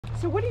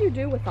So what do you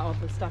do with all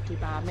the stuff you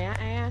buy? May I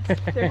ask?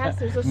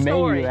 There's a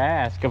story. May you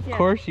ask? Of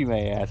course you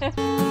may ask.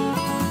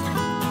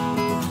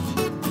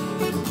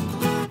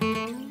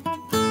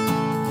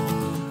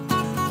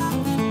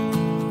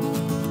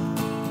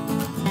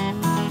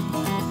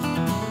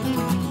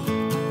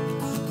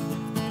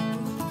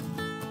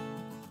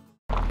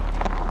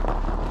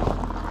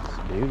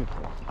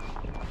 Beautiful.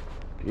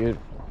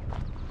 Beautiful.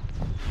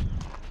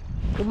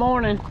 Good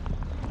morning.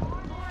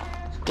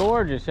 It's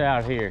gorgeous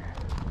out here.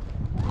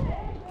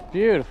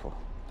 Beautiful.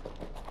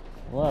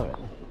 Love it.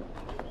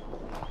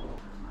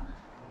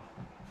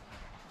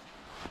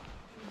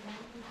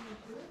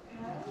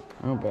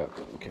 How about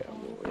them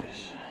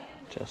Cowboys?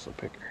 Tesla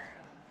Picker.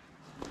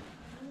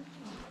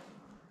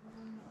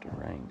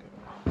 Durango.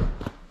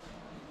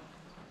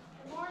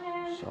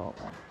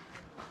 Salt.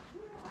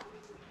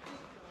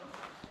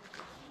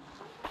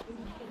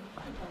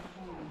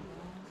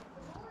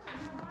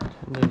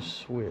 Nintendo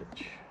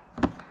Switch.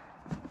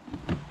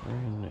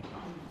 Brand new.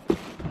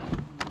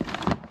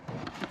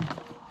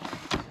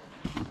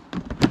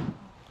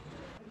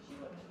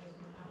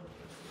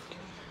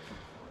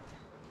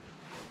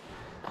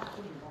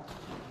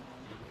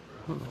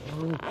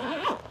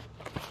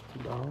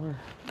 $1.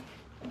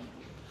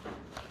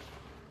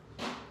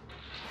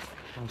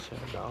 I said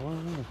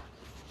 $1.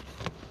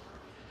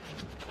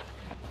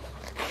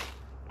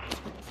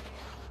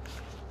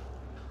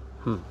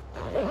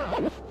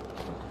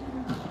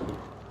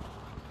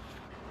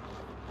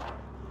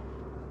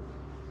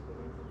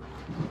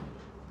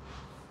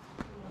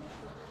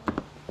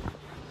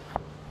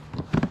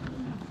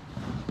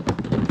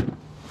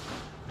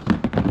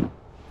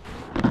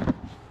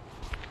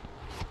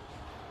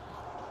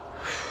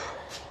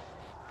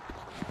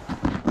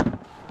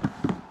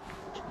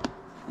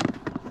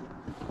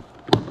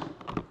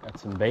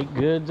 Some baked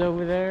goods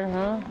over there,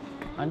 huh?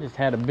 I just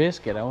had a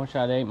biscuit. I wish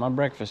I'd ate my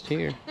breakfast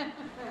here.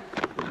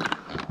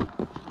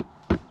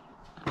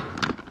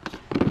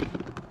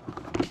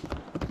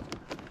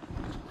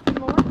 Good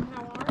morning,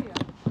 how are you?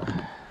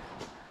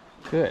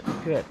 Good,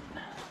 good.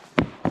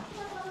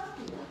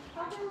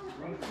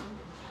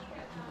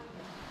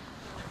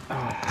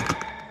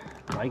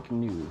 Like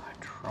new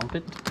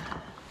trumpet.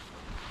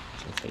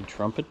 Should I say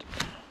trumpet?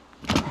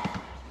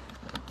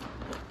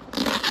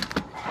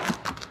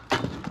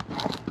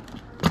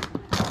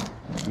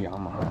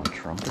 Yamaha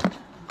trumpet.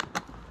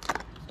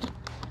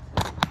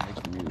 Like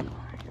new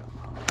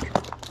Yamaha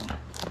trumpet.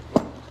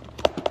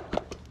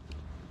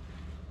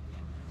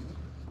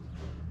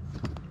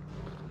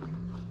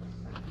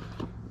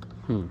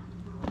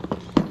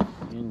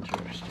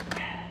 Interesting.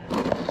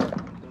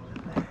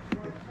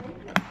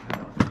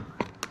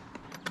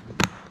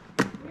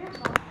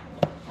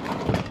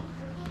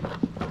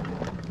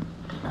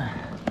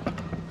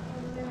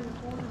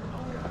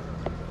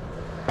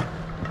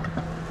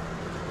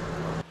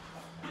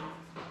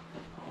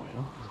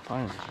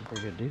 Finding some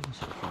pretty good deals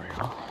so far,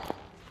 y'all.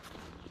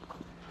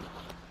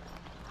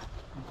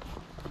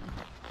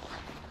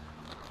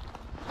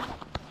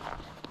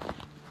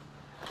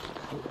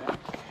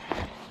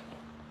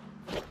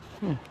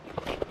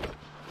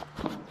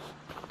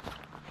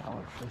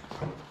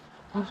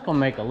 I'm just gonna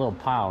make a little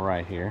pile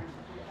right here,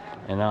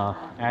 and I'll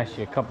ask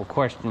you a couple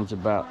questions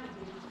about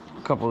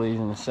a couple of these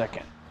in a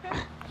second.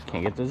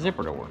 Can't get the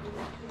zipper to work.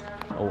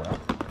 Oh well,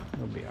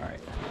 it'll be all right.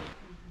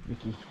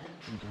 Mickey,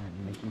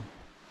 Mickey.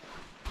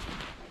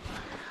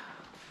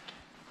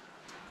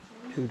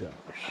 $2.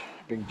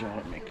 Big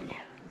giant Mickey.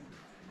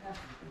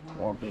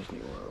 Walt Disney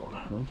World.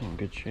 Those in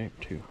good shape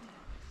too.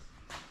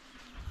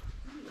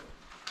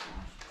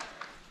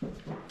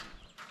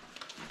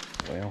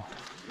 Well,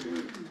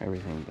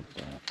 everything but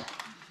that.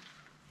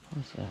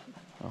 What's that?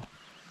 Oh.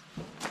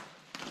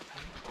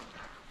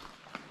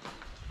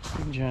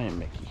 Big giant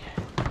Mickey.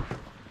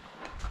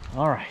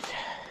 Alright.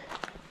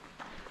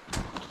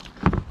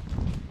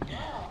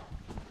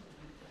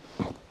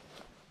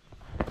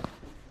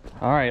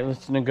 All right,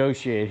 let's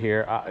negotiate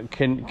here.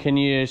 Can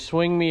you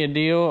swing me a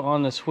deal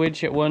on the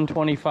Switch at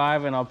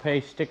 $125 and I'll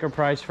pay sticker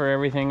price for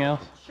everything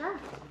else? Sure.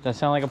 Does that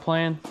sound like a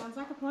plan? Sounds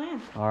like a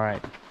plan. All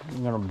right,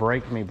 you're gonna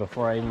break me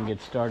before I even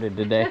get started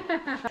today.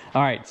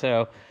 All right,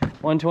 so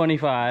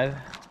 $125.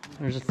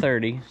 There's a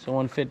 30, so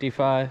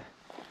 $155.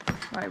 All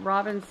right,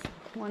 Robin's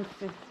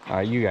 150. All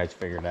right, you guys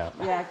figure it out.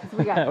 Yeah, because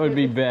we got that would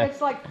be best.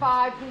 It's like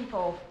 5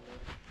 people.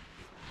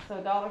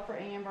 So $1 for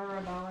Amber,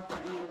 $1 for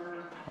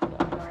Amber,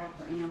 $1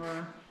 for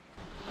Amber.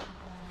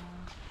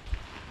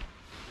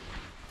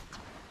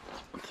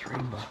 $3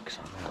 on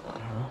that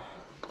one, huh?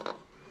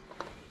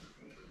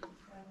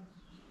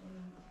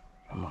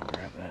 I'm gonna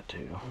grab that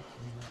too,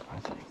 I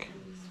think.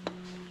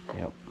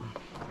 Yep.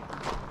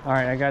 All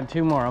right, I got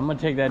 2 more. I'm gonna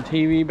take that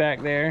TV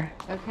back there.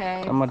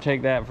 Okay. I'm gonna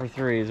take that for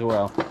 3 as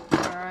well.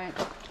 All right.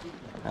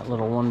 That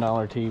little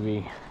 $1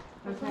 TV.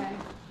 Okay.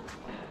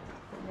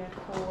 Yeah,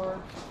 4.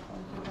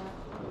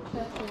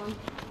 That's one.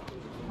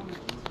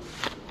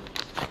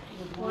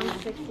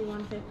 160,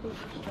 150.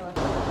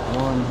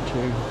 1,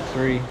 2,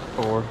 3,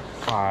 4,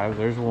 5.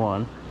 There's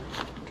 1.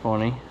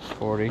 20,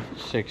 40,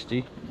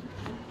 60.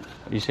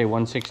 You say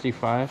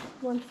 165?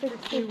 160.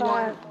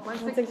 165.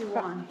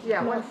 161.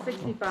 Yeah,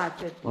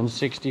 165.50.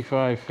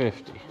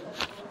 165.50.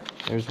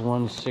 There's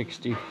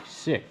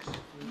 166.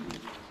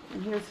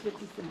 And here's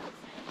 50 cents.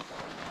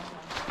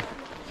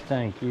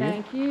 Thank you.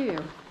 Thank you.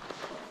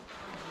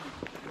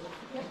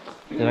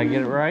 Did I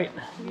get it right?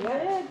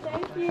 Good,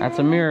 thank you. That's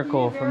a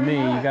miracle for me.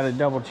 You got to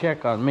double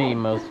check on me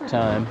most of the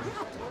time.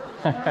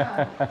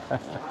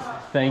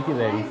 Thank you,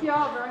 ladies. Thank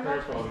y'all very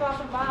much for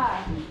stopping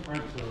by.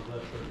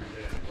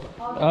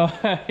 Oh,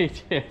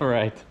 yeah,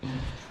 right.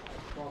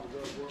 Look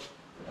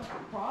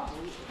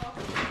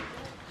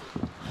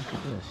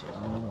at this,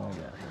 y'all. What do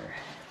I got here?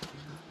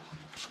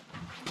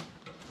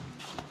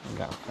 I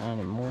got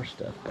finding more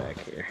stuff back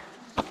here.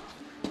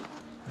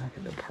 Look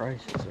at the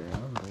prices, are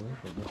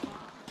unbelievable.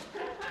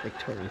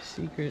 Victoria's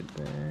Secret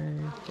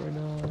bag for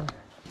 $1.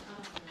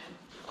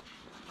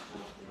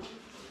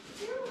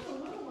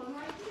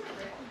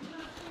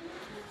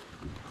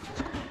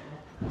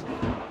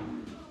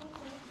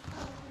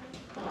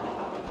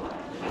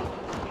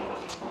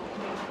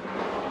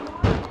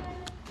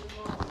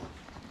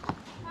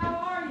 How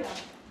are you?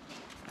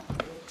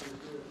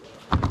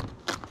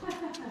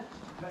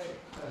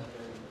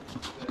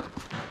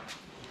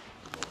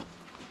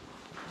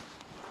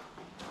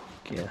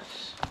 Guess.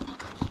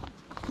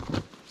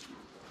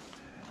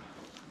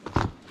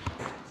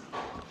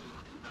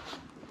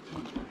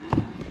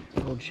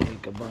 Dolce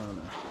 &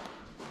 Gabbana.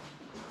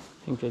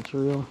 Think that's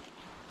real?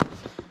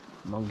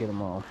 I'm gonna get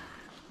them all.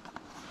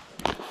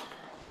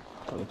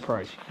 For the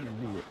price, you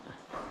can't beat it.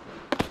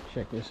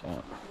 Check this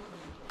out.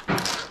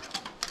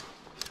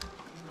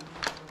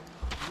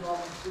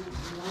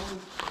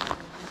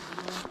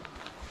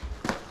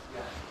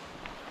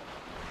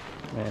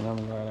 Man,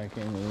 I'm glad I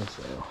came to this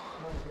sale.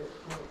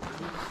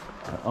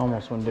 I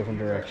almost went a different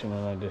direction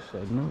and I just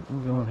said, nope,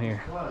 I'm going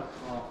here.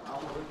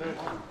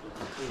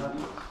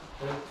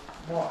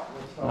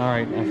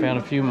 Alright, I found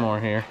a few more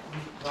here.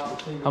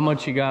 How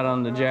much you got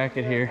on the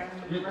jacket here?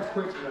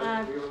 $2.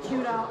 I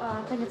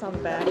think it's on the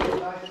back.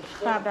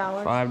 $5.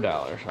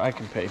 $5. I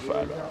can pay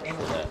 $5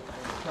 for that.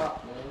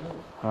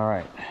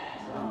 Alright.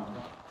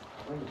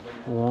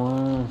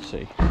 Let's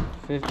see.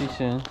 50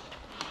 cents.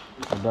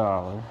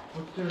 $1.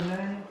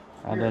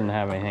 I didn't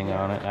have anything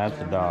on it. That's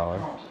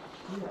 $1.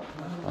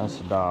 That's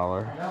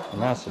 $1.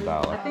 And that's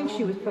 $1. I think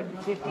she was putting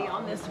 50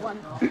 on this one.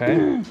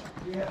 Okay.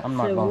 I'm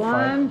not So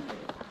gonna fight.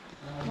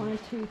 1,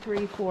 2,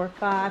 3, 4,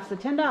 5. So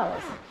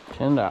 $10.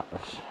 $10.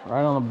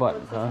 Right on the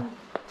button, huh?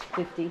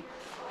 50.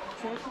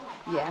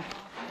 Yeah.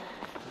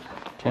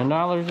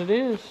 $10 it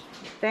is.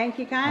 Thank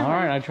you kindly. All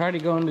right, I tried to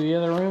go into the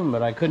other room,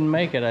 but I couldn't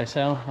make it. I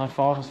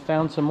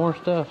found some more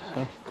stuff.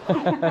 So.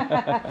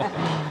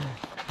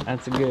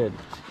 That's good.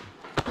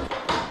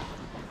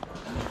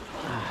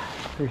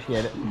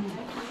 Appreciate it. You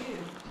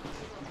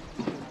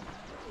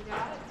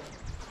got it?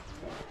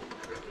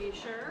 Are you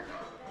sure?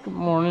 Good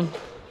morning.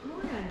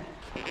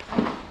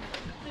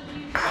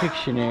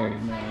 Pictionary,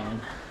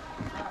 man.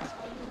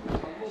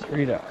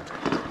 $3.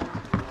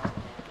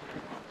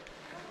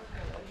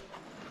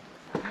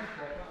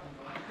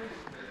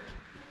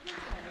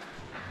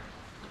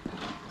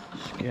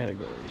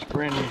 Categories.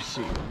 Brand new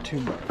seat. $2.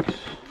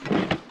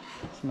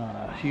 It's not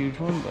a huge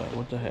one, but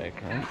what the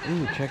heck, right?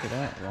 Ooh, check it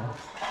out, y'all.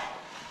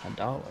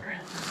 $1.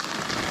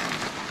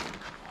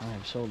 I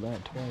have sold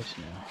that twice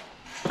now.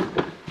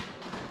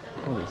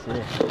 What is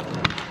this?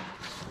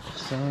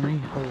 Sony?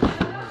 Holy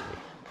moly.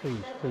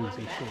 Please, please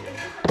be sure.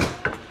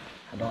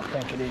 I don't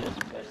think it is,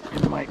 but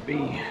it might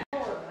be.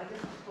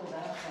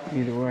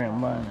 Either way,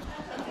 I'm buying it.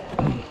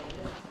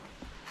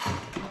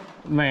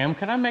 Ma'am,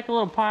 can I make a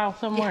little pile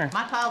somewhere?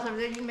 My pile's over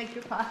there, you can make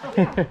your pile.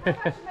 Make a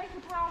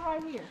pile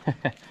right here.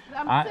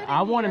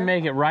 I want to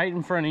make it right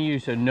in front of you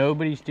so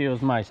nobody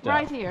steals my stuff.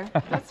 Right here.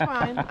 That's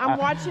fine. I'm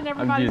watching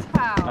everybody's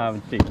piles.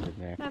 I'm teasing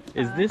there. That's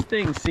Is fine. this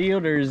thing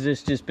sealed or has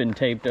this just been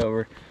taped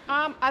over?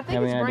 I think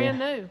Have it's any idea? brand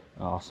new.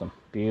 Awesome.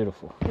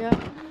 Beautiful. Yeah.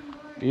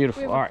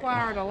 Beautiful. We've All right.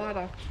 acquired a lot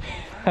of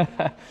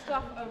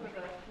stuff over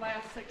the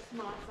last 6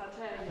 months, I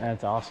tell you.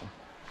 That's awesome.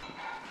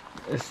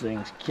 This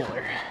thing's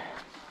killer.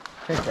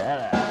 Check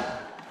that out.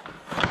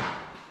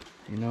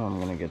 You know I'm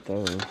going to get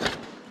those.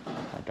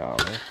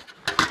 $1.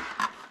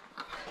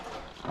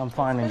 I'm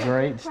finding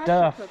great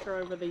stuff. Cooker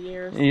over the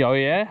years. Oh,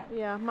 yeah?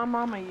 Yeah, my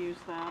mama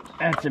used that.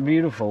 That's a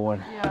beautiful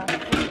one. Yeah,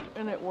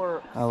 and it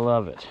works. I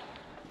love it.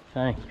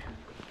 Thank you.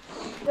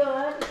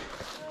 Good.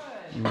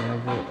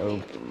 Never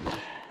opened.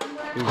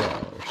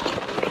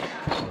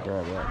 $2.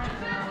 Grab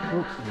that.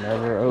 Oop,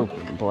 never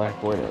opened.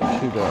 Black Widow.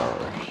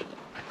 $2.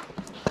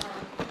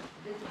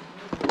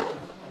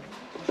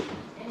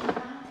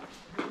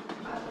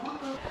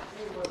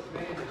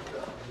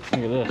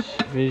 Look at this.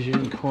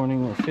 Vision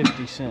Corning with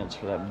 50 cents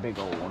for that big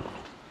old one.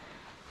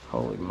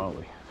 Holy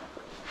moly.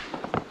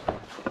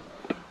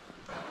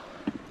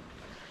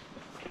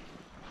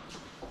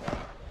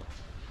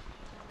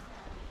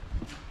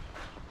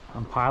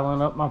 I'm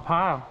piling up my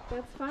pile.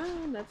 That's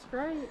fine. That's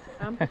great.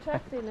 I'm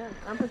protecting it.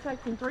 I'm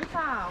protecting 3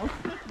 piles.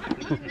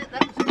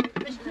 That's what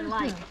you're fishing in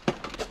life.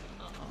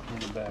 In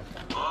the back.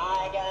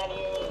 I got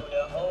you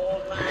to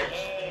hold my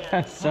hand.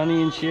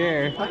 Sonny and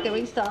Cher. Okay, we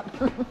can stop.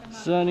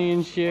 Sonny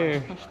and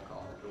Cher.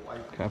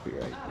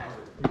 Copyright.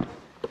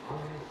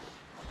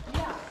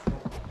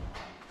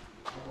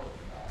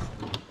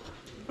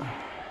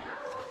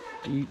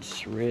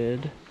 Beets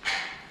red.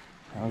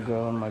 I'll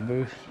go in my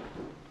booth.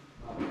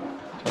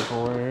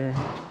 Tupperware,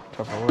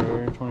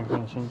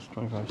 25 cents,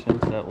 25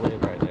 cents. That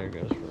lid right there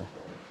goes for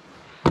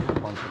a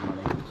bunch of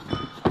money.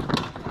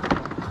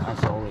 I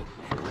sold it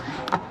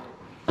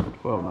for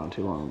 12 not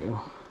too long ago.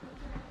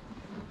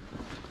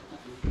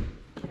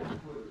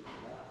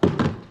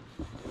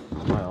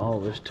 Buy all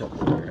this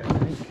Tupperware, I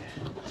think.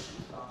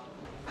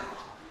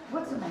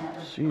 What's the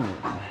matter? See it.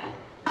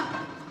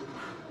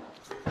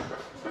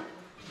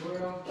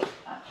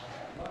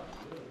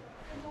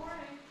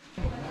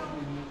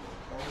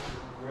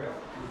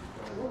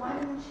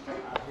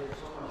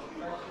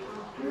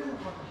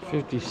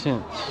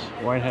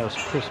 $50. White House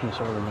Christmas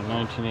ornament,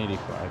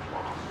 1985.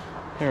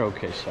 They're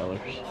okay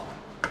sellers.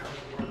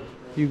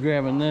 You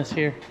grabbing this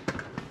here?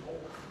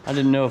 I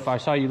didn't know if I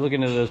saw you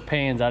looking at those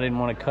pans. I didn't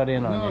want to cut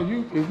in on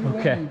you. If you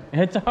Okay, want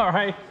it's all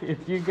right.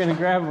 If you're gonna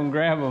grab them,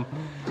 grab them.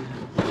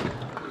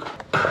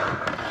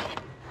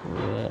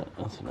 Yeah,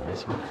 that's a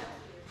nice one.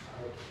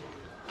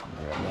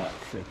 Grab that,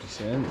 50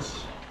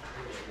 cents.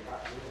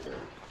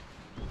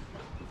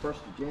 1st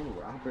of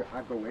January,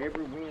 I go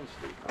every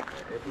Wednesday.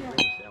 Every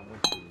Wednesday I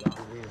went to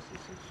Long Wednesday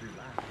since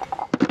July.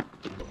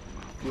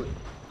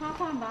 Hop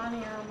on Bonnie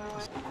or on my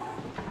way.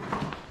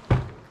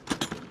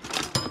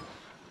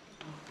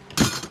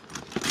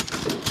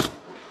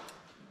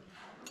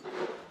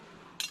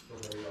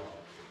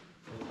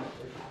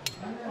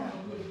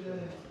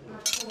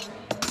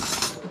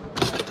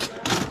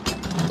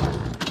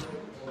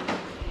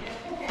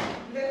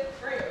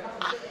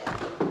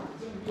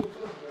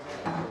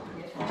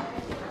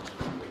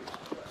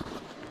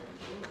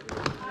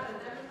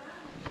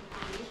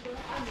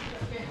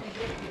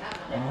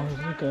 Always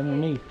look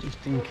underneath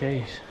just in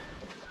case.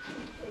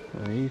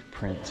 Look at these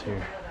prints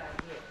here.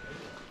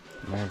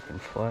 American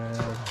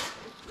flag.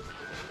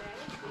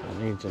 It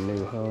needs a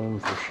new home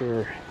for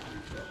sure.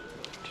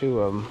 2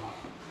 of them.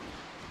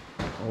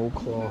 Old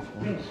cloth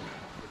ones.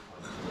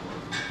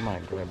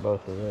 Might grab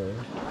both of those.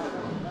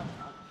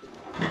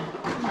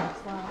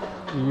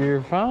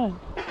 You're fine.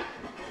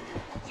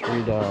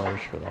 $3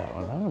 for that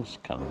one. That one's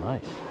kind of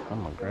nice.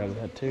 I'm gonna grab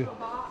that too.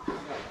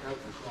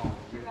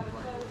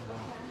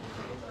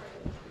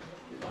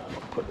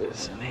 Put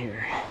this in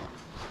here.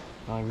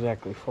 Not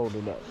exactly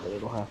folded up, but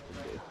it'll have to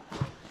do.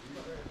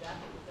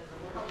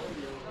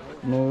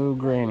 No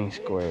granny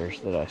squares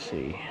that I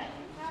see.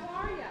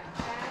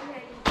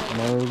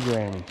 No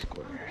granny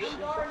squares.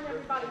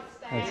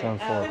 That's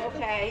unfortunate.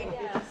 Okay,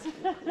 yes.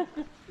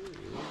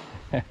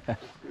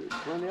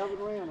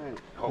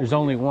 There's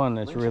only one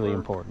that's really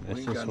important.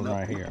 It's this one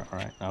right here. All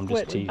right, I'm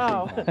just teasing.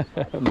 Oh.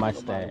 My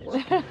stash.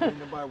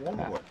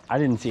 I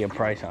didn't see a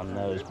price on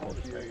those, but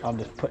I'll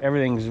just put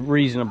everything's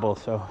reasonable.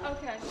 So.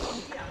 Okay.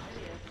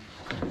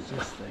 What's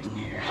this thing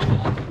here?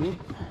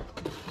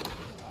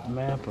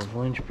 Map of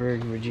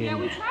Lynchburg, Virginia. Yeah,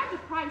 we tried to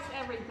price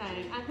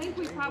everything. I think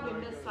we probably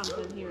missed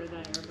something here or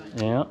there, but.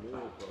 Yeah,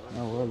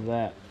 I love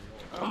that.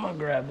 I'm gonna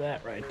grab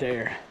that right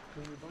there.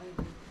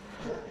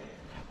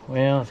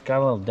 Well, it's got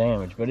a little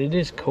damage, but it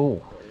is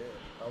cool.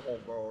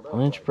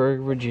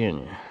 Lynchburg,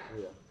 Virginia,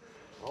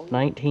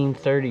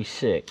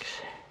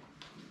 1936.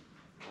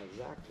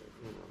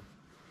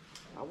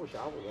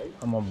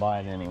 I'm gonna buy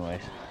it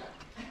anyways.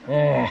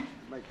 Yeah.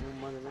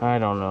 I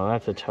don't know.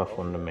 That's a tough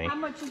one to me. How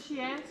much is she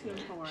asking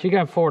for? She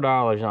got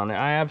 $4 on it.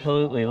 I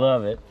absolutely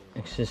love it.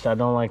 It's just I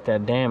don't like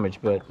that damage,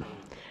 but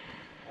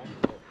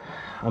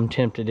I'm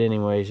tempted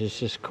anyways. It's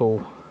just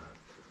cool.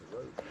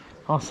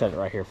 I'll set it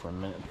right here for a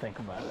minute and think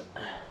about it.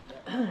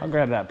 I'll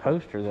grab that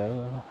poster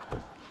though.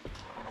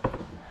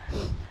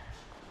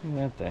 Look at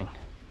that thing.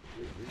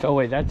 Oh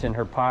wait, that's in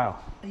her pile,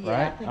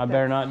 right? I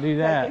better not do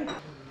that.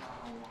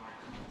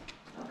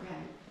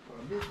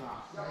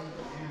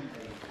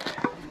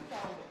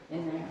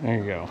 There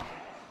you go.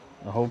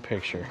 The whole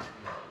picture.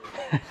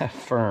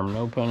 Firm,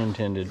 no pun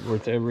intended,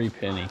 worth every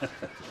penny.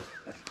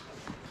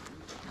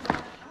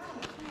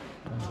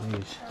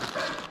 These.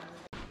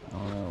 I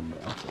don't know, but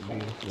that's a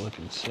beautiful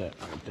looking set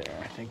right there.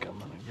 I think I'm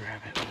gonna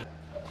grab it.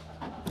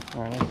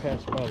 Alright, I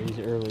passed by these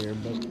earlier,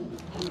 but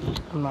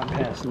I'm not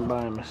passing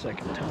by them a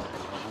second time,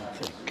 I don't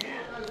think.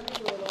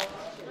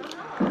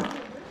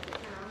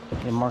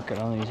 The market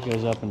on these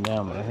goes up and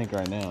down, but I think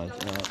right now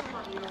it's up.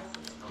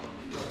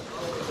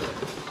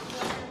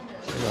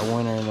 So we got a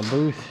winner in the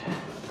booth.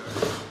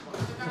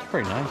 It's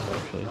pretty nice,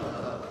 actually.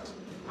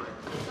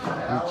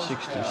 Route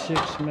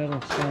 66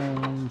 metal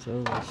signs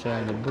over the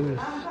side of the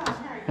booth.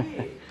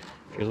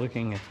 If you're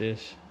looking at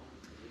this,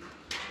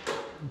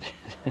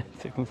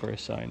 looking for a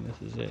sign,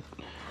 this is it.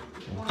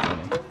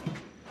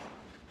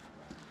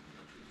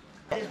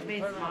 That's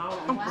funny.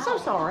 I'm so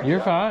sorry.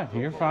 You're fine,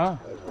 you're fine.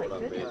 That's what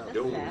I've been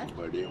doing,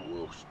 but it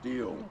will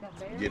still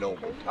get on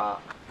the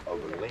top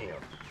of a limb.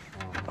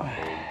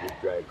 And you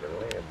just drag the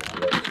limb and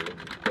let it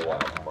go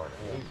out from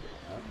underneath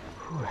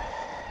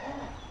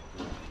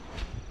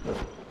it.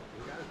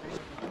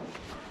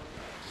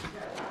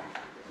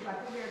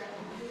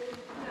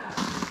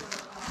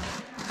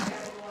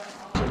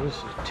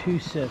 This is 2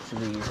 sets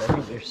of these. I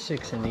think there's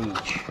 6 in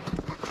each.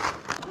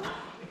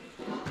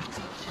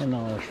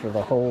 $10 for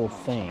the whole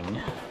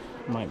thing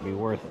might be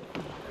worth it,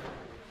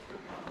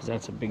 because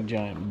that's a big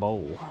giant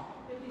bowl.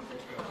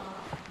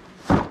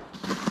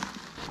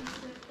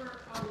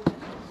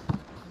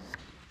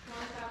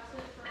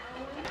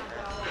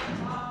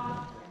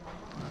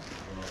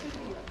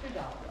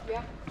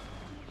 Yep.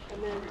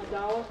 And then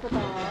 $1 for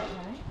Bob.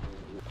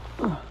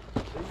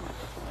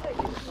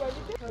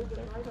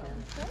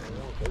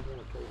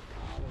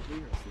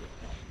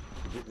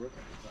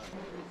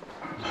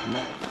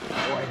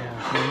 White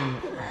House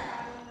unit.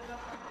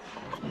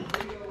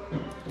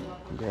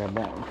 Grab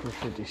that one for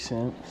 50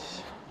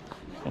 cents.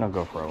 They don't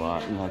go for a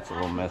lot, and that's a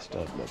little messed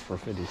up, but for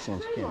 50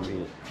 cents you can't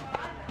beat it.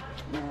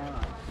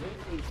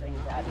 These things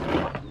out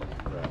here.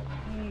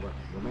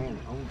 The man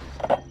that owns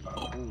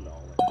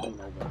all that.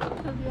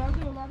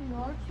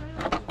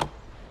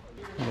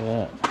 Look at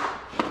that.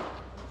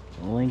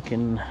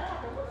 Lincoln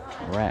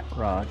Rat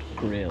Rod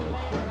Grill.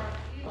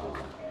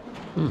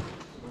 Look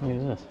at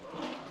this.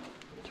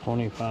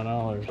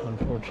 $25,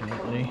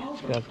 unfortunately.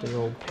 It's got the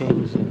old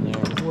pings in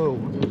there. Whoa.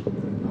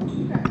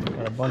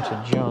 Got a bunch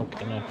of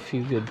junk and a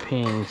few good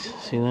pings.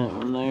 See that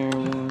one there?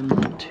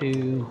 1,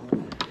 2,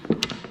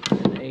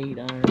 an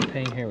 8-iron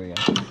ping. Here we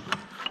go.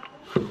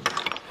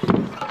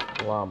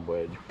 Lob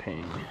wedge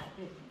ping.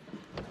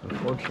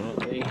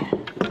 Unfortunately.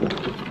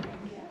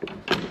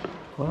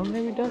 Well,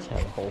 maybe it does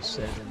have a whole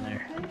set in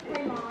there.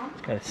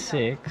 It's got a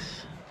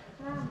 6.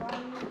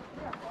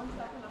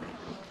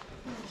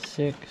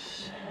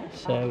 6,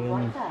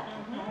 7,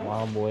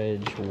 lob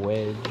wedge.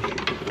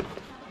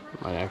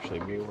 Might actually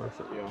be worth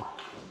it, yo.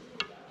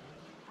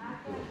 I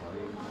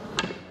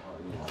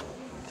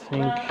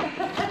think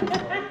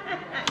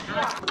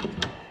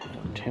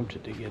I'm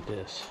tempted to get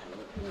this.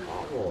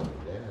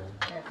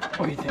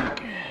 What do you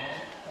think?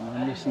 Am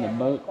I missing the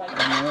boat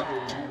coming up?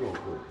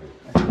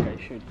 I think I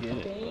should get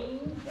it.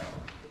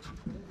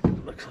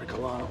 Looks like a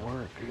lot of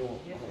work.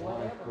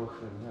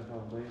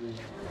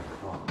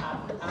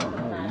 I don't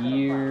know the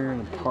year,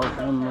 the part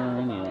number,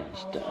 any of that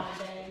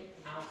stuff.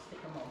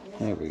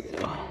 There we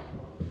go.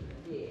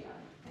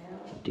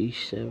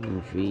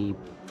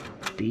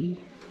 D7VB?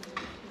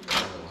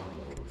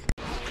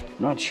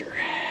 Not sure.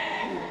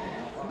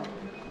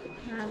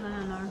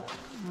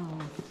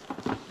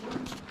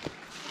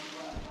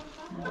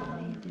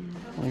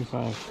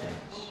 25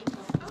 cents.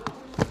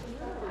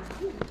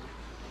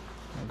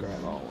 I'll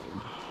grab all of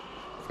them.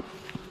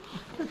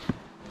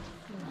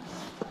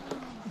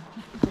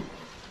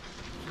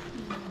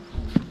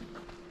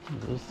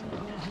 What's this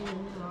thing?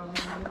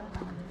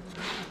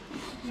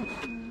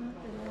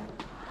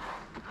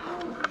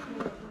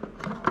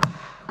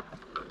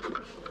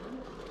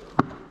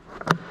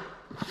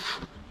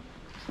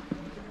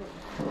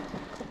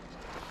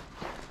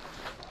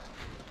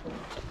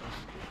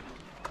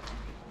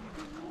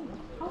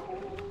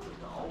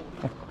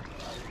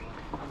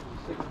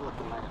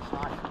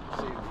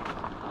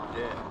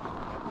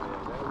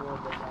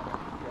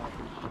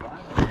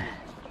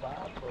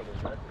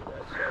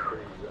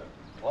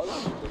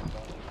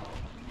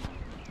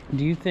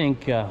 Do you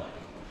think,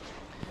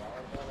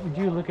 would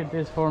you look at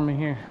this for me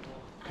here,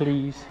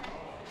 please?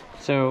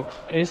 So,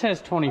 this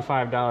has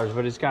 $25,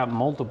 but it's got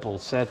multiple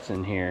sets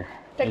in here.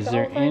 Is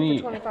there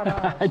any?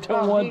 I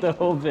don't want the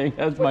whole thing,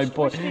 that's my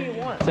point. Which do you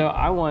want? So,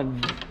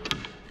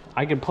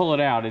 I can pull it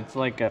out. It's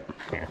like a,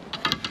 here.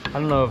 I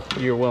don't know if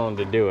you're willing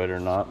to do it or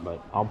not,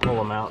 but I'll pull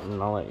them out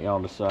and I'll let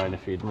y'all decide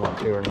if you'd want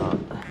to or not.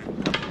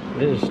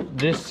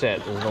 This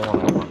set is the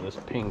one I want, this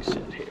pink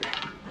set here.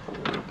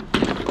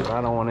 But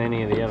I don't want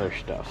any of the other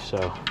stuff,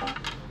 so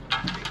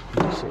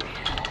let's see.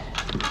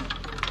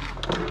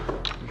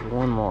 There's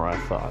one more I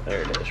thought.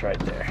 There it is, right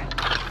there.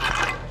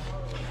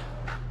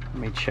 Let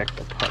me check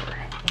the putter.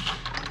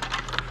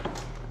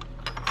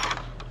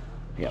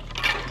 Yep.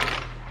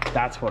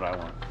 That's what I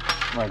want.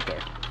 Right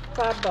there.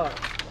 $5.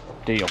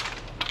 Deal.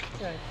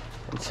 Okay.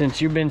 And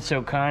since you've been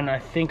so kind, I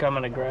think I'm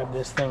gonna grab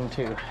this thing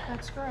too.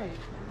 That's great.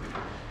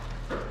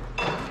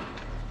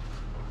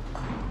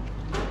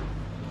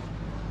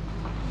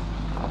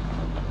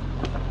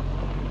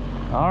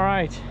 All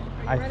right.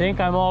 I think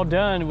I'm all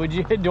done. Would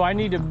you? Do I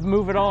need to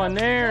move it all in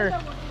there?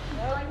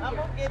 I'm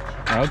gonna get you.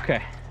 Okay.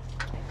 Okay,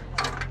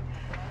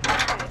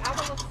 I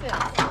will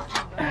assist.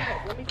 Okay,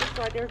 let me just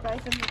write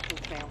everybody's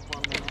initials down for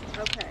a minute.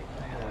 Okay.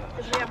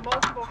 Because we have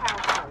multiple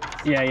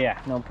households. Yeah,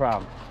 no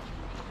problem.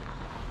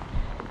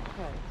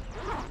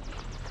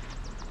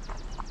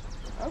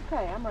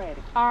 Okay, I'm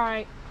ready. All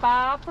right,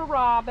 5 for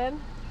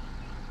Robin,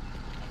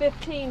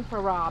 15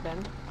 for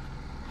Robin,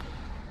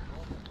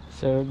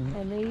 So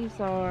and these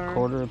are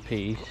quarter a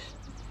piece.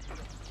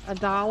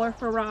 $1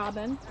 for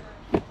Robin,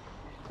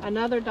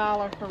 another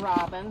 $1 for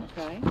Robin,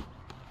 Okay.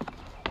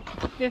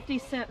 50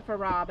 cents for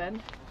Robin,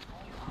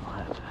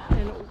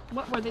 and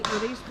what were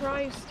these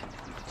priced?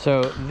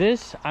 So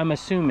this, I'm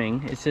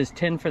assuming, it says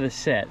 10 for the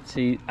set.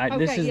 See, this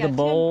Okay, is yeah, the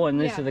bowl 10,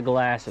 and this yeah. is the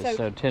glasses, So-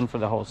 so 10 for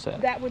the whole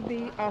set. That would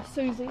be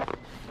Susie.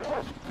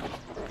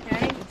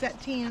 Okay, Is that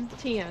 10?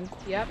 10.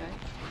 Yep.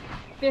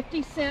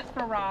 50 cents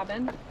for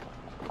Robin.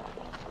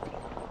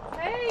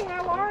 Hey,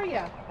 how are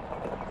you?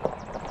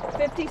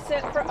 50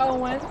 cents for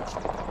Owen.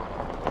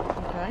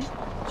 Okay.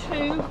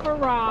 2 for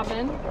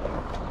Robin.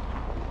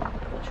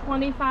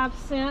 25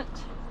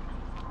 cents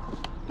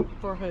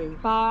For who?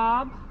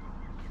 Bob.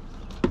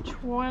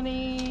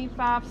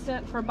 25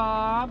 cents for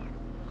Bob.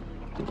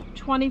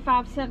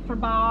 25 cents for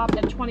Bob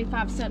and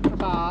 25 cents for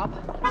Bob.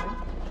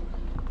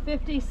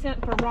 50 cents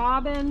for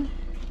Robin.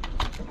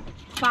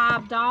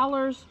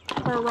 $5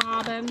 for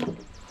Robin.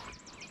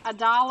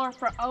 $1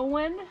 for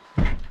Owen.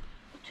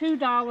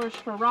 $2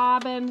 for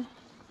Robin.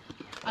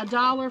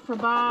 $1 for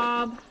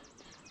Bob.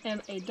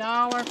 And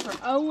 $1 for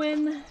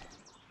Owen.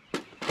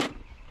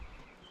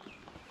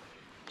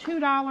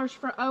 $2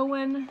 for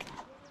Owen.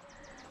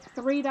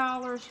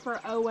 $3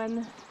 for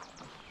Owen.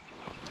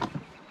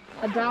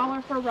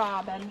 $1 for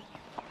Robin.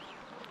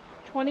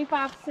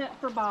 25 cents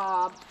for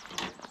Bob.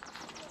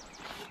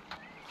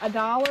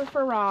 $1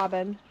 for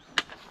Robin.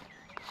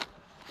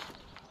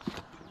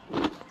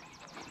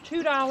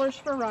 $2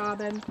 for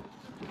Robin.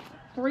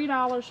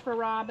 $3 for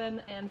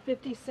Robin and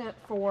 50 cents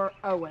for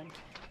Owen.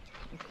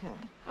 Okay.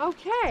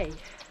 Okay.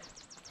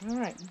 All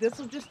right. This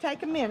will just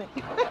take a minute.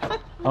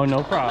 Oh,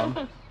 no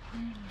problem.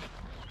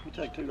 You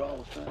take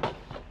 $2, son.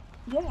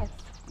 Yes.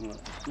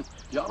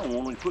 Y'all don't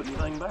want me to put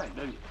anything back,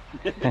 do you?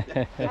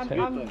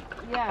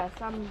 Yes,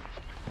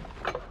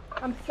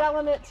 I'm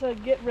selling it to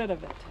get rid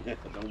of it. Yeah,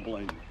 don't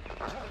blame me.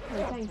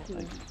 Thank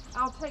you.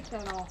 I'll take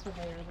that off of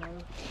there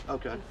though.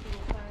 Okay.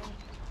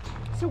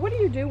 So what do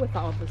you do with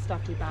all of the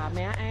stuff you buy?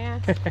 May I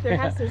ask?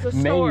 There's a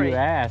May story. you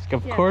ask?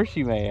 Of Yeah. course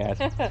you may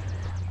ask.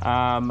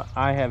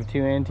 I have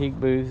 2 antique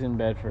booths in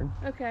Bedford,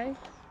 Okay.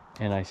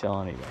 and I sell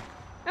on eBay.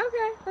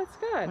 Okay, that's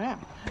good. Wow.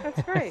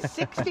 That's great.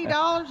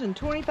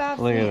 $60.25.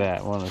 Look at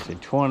that. One, let's see,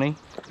 20,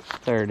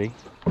 30,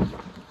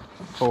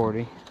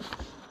 40,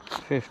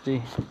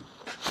 50,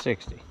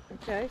 60.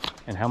 Okay.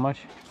 And how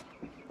much?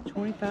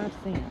 25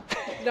 cents.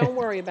 Don't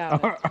worry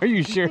about it. Are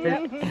you sure?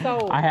 Yep,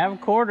 sold. I have a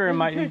quarter in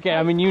my,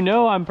 I mean, you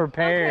know I'm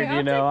prepared, Okay, I'll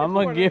you know. take the I'm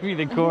going to quarter. give you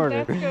the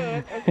quarter. That's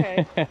good.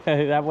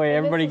 Okay. That way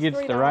And this everybody is gets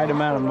the $3 right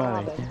amount of for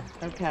money. Robin.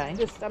 Okay. I'm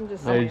just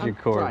There's saying. your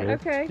quarter. Right.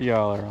 Okay.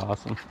 Y'all are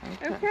awesome.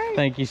 Okay.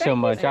 Thank you so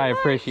much. I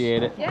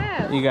appreciate it.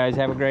 Yes. You guys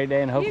have a great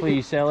day, and hopefully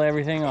you sell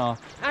everything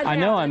off. I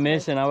know I'm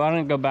missing. I want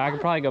to go back. I'll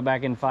probably go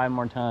back in 5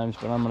 more times,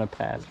 but I'm going to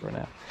pass for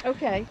now.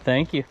 Okay.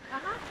 Thank you.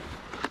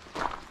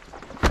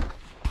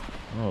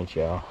 All right,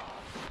 y'all.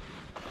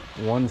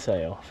 One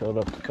sale. Filled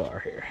up the car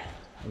here.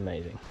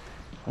 Amazing.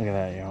 Look at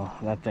that, y'all.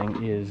 That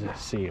thing is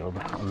sealed.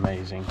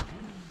 Amazing.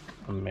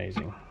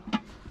 Amazing.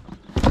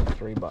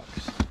 $3.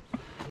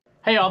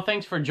 Hey y'all,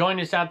 thanks for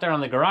joining us out there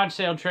on the garage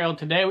sale trail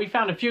today. We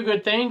found a few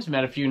good things,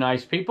 met a few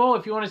nice people.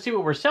 If you want to see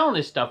what we're selling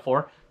this stuff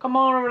for, come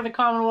on over to the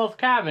Commonwealth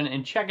Cabin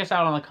and check us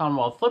out on the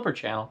Commonwealth Flipper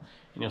channel,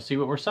 and you'll see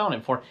what we're selling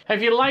it for.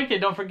 If you liked it,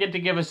 don't forget to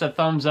give us a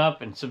thumbs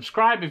up and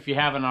subscribe if you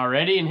haven't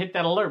already, and hit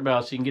that alert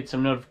bell so you can get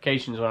some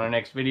notifications when our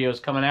next video is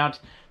coming out.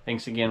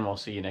 Thanks again. We'll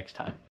see you next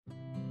time.